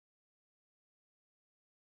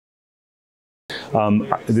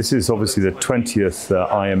This is obviously the 20th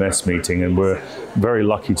IMS meeting, and we're very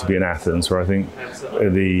lucky to be in Athens, where I think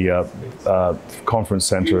the conference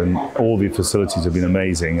center and all the facilities have been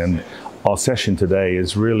amazing. And our session today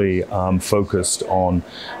is really focused on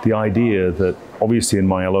the idea that obviously in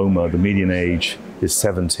myeloma, the median age is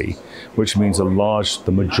 70, which means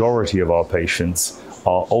the majority of our patients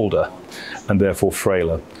are older and therefore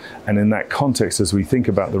frailer. And in that context, as we think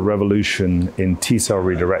about the revolution in T-cell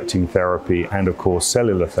redirecting therapy and of course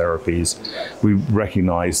cellular therapies, we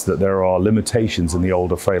recognize that there are limitations in the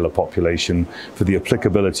older, frailer population for the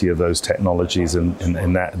applicability of those technologies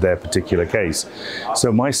in their particular case.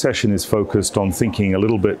 So my session is focused on thinking a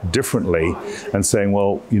little bit differently and saying,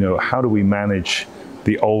 well, how do we manage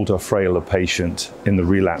the older, frailer patient in the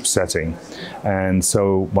relapse setting? And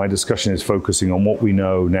so my discussion is focusing on what we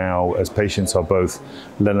know now, as patients are both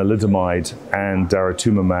lenalidomide and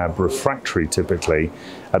daratumumab refractory typically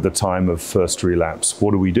at the time of first relapse. What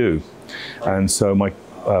do we do? And so my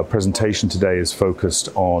presentation today is focused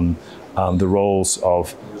on the roles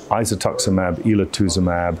of Isatuximab,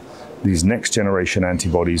 Elotuzumab, these next generation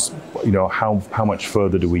antibodies, how much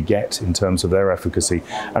further do we get in terms of their efficacy?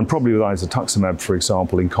 And probably with Isatuximab, for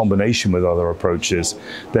example, in combination with other approaches,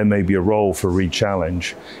 there may be a role for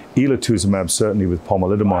re-challenge. Elotuzumab, certainly with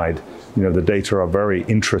Pomalidomide, the data are very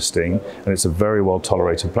interesting and it's a very well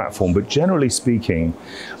tolerated platform. But generally speaking,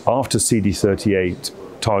 after CD38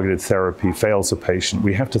 targeted therapy fails a patient,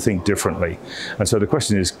 we have to think differently. And so the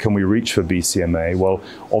question is, can we reach for BCMA? Well,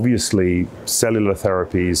 obviously, cellular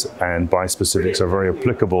therapies and bispecifics are very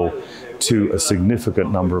applicable to a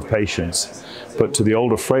significant number of patients. But to the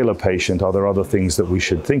older, frailer patient, are there other things that we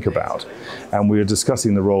should think about? And we are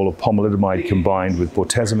discussing the role of Pomalidomide combined with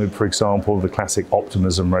Bortezomib, for example, the classic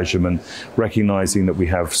optimism regimen, recognizing that we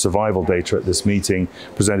have survival data at this meeting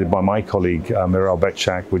presented by my colleague, Miral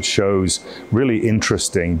Bekçak, which shows really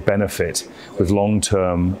interesting benefit with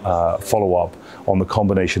long-term follow-up on the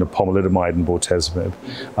combination of Pomalidomide and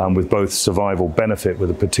Bortezomib, with both survival benefit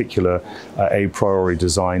with a particular a priori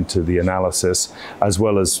design to the analysis, as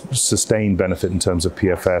well as sustained benefit in terms of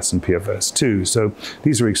PFS and PFS2. So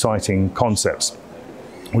these are exciting concepts.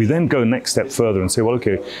 We then go next step further and say, well,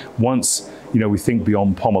 okay, once we think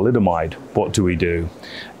beyond Pomalidomide, what do we do?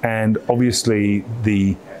 And obviously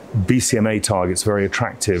the BCMA target's very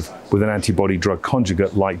attractive with an antibody-drug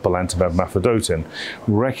conjugate like Belantamab Mafodotin,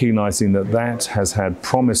 recognizing that that has had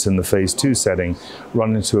promise in the phase 2 setting,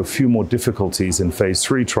 run into a few more difficulties in phase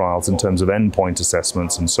 3 trials in terms of endpoint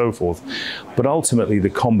assessments and so forth. But ultimately, the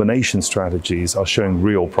combination strategies are showing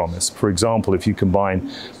real promise. For example, if you combine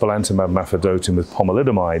Belantamab Mafodotin with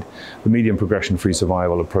Pomalidomide, the median progression-free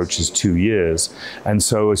survival approaches 2 years. And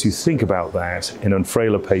so as you think about that in a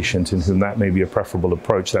frailer patient in whom that may be a preferable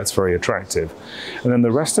approach, that's very attractive. And then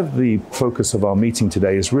the rest of the focus of our meeting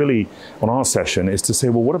today is really, on our session, is to say,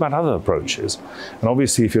 well, what about other approaches? And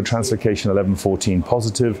obviously, if you're translocation 1114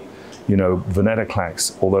 positive,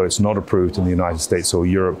 venetoclax, although it's not approved in the United States or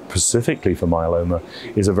Europe specifically for myeloma,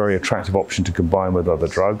 is a very attractive option to combine with other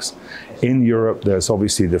drugs. In Europe, there's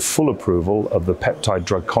obviously the full approval of the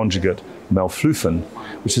peptide-drug conjugate Melflufen,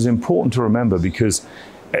 which is important to remember because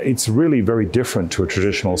it's really very different to a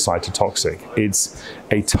traditional cytotoxic. It's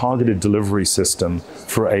a targeted delivery system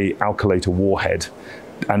for an alkylator warhead,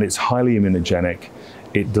 and it's highly immunogenic.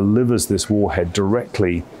 It delivers this warhead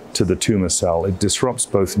directly to the tumor cell. It disrupts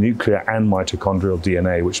both nuclear and mitochondrial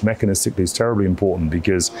DNA, which mechanistically is terribly important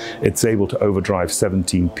because it's able to overdrive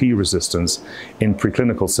 17p resistance in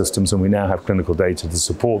preclinical systems, and we now have clinical data to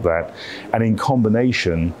support that. And in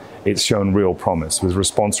combination, it's shown real promise with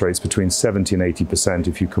response rates between 70 and 80%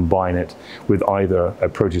 if you combine it with either a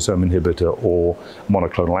proteasome inhibitor or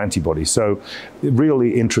monoclonal antibody. So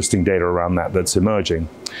really interesting data around that that's emerging.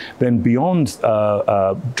 Then beyond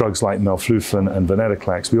drugs like Melflufen and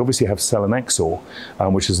venetoclax, we obviously have Selinexor,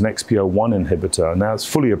 which is an XPO1 inhibitor. Now it's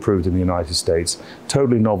fully approved in the United States,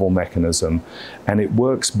 totally novel mechanism, and it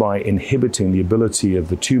works by inhibiting the ability of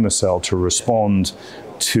the tumor cell to respond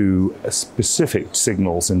to specific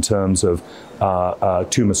signals in terms of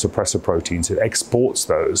tumor suppressor proteins. It exports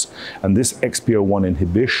those, and this XPO1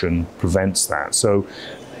 inhibition prevents that. So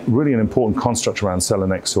really an important construct around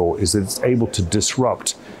Selinexor is that it's able to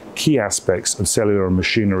disrupt key aspects of cellular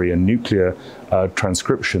machinery and nuclear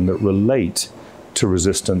transcription that relate to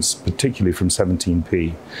resistance, particularly from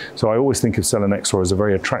 17p. So I always think of Selinexor as a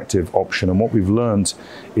very attractive option, and what we've learned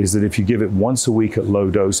is that if you give it once a week at low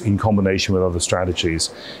dose in combination with other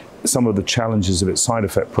strategies, some of the challenges of its side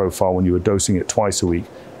effect profile when you were dosing it twice a week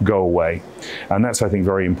go away. And that's, I think,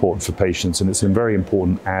 very important for patients, and it's a very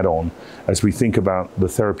important add-on as we think about the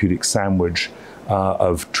therapeutic sandwich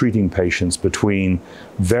of treating patients between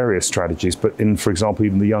various strategies, but in, for example,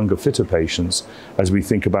 even the younger, fitter patients, as we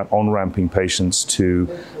think about on-ramping patients to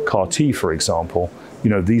CAR T, for example. You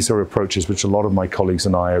know, these are approaches which a lot of my colleagues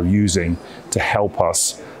and I are using to help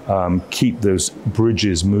us keep those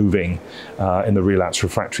bridges moving in the relapse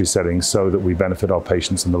refractory setting so that we benefit our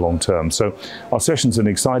patients in the long term. So our session's an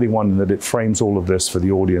exciting one in that it frames all of this for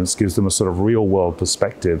the audience, gives them a sort of real world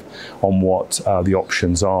perspective on what the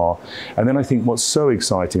options are. And then I think what's so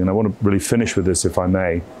exciting, and I want to really finish with this if I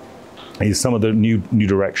may, is some of the new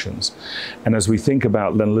directions. And as we think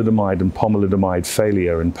about lenalidomide and pomalidomide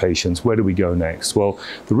failure in patients, where do we go next? Well,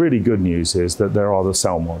 the really good news is that there are the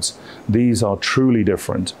CELMoDs. These are truly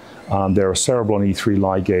different. They're cereblon E3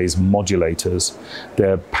 ligase modulators.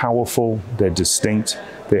 They're powerful, they're distinct,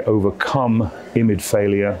 they overcome IMiD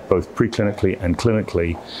failure, both preclinically and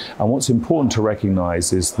clinically. And what's important to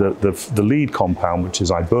recognize is that the lead compound, which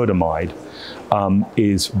is Iberdomide,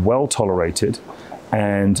 is well tolerated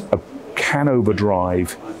and can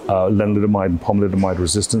overdrive lenalidomide and pomalidomide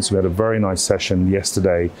resistance. We had a very nice session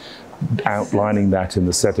yesterday outlining that in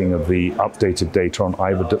the setting of the updated data on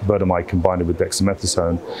Iberdomide combined with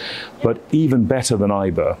dexamethasone. But even better than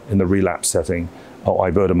Iber in the relapse setting, or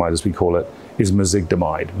Iberdomide as we call it, is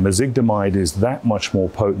Mezigdomide. Mezigdomide is that much more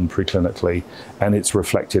potent preclinically, and it's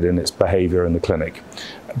reflected in its behavior in the clinic.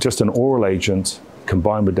 Just an oral agent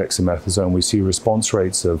combined with dexamethasone, we see response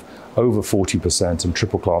rates of over 40% in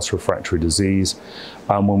triple-class refractory disease.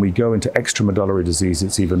 When we go into extramedullary disease,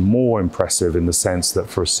 it's even more impressive in the sense that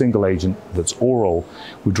for a single agent that's oral,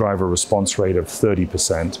 we drive a response rate of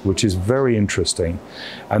 30%, which is very interesting.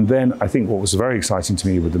 And then I think what was very exciting to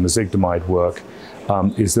me with the Mezigdomide work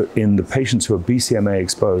is that in the patients who are BCMA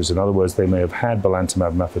exposed, in other words, they may have had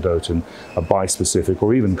Belantamab, Mafodotin, a bispecific,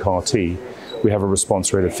 or even CAR T, we have a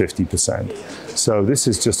response rate of 50%. So this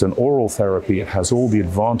is just an oral therapy. It has all the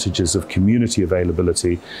advantages of community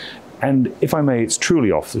availability. And if I may, it's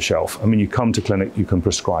truly off the shelf. I mean, you come to clinic, you can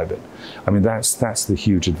prescribe it. I mean, that's the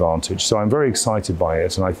huge advantage. So I'm very excited by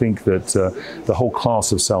it. And I think that the whole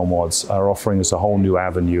class of CELMoDs are offering us a whole new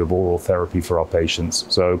avenue of oral therapy for our patients.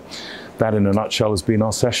 So that in a nutshell has been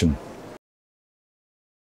our session.